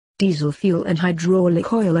diesel fuel and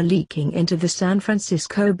hydraulic oil are leaking into the San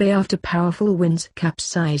Francisco Bay after powerful winds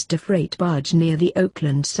capsized a freight barge near the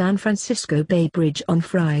Oakland-San Francisco Bay Bridge on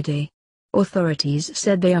Friday. Authorities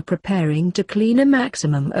said they are preparing to clean a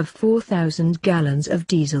maximum of 4,000 gallons of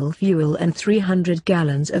diesel fuel and 300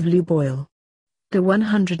 gallons of lube oil. The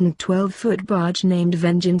 112-foot barge named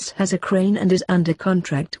Vengeance has a crane and is under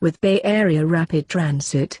contract with Bay Area Rapid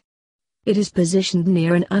Transit. It is positioned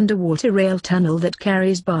near an underwater rail tunnel that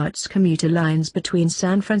carries BART's commuter lines between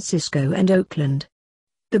San Francisco and Oakland.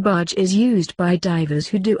 The barge is used by divers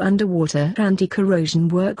who do underwater anti-corrosion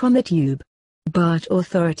work on the tube. BART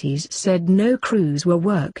authorities said no crews were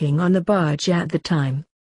working on the barge at the time.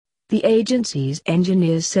 The agency's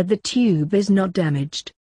engineers said the tube is not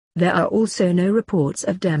damaged. There are also no reports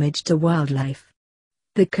of damage to wildlife.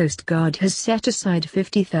 The Coast Guard has set aside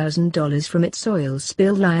 $50,000 from its oil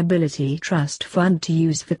spill liability trust fund to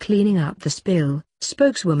use for cleaning up the spill,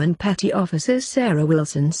 spokeswoman Petty Officer Sarah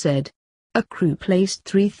Wilson said. A crew placed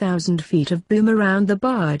 3,000 feet of boom around the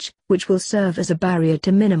barge, which will serve as a barrier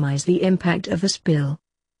to minimize the impact of the spill.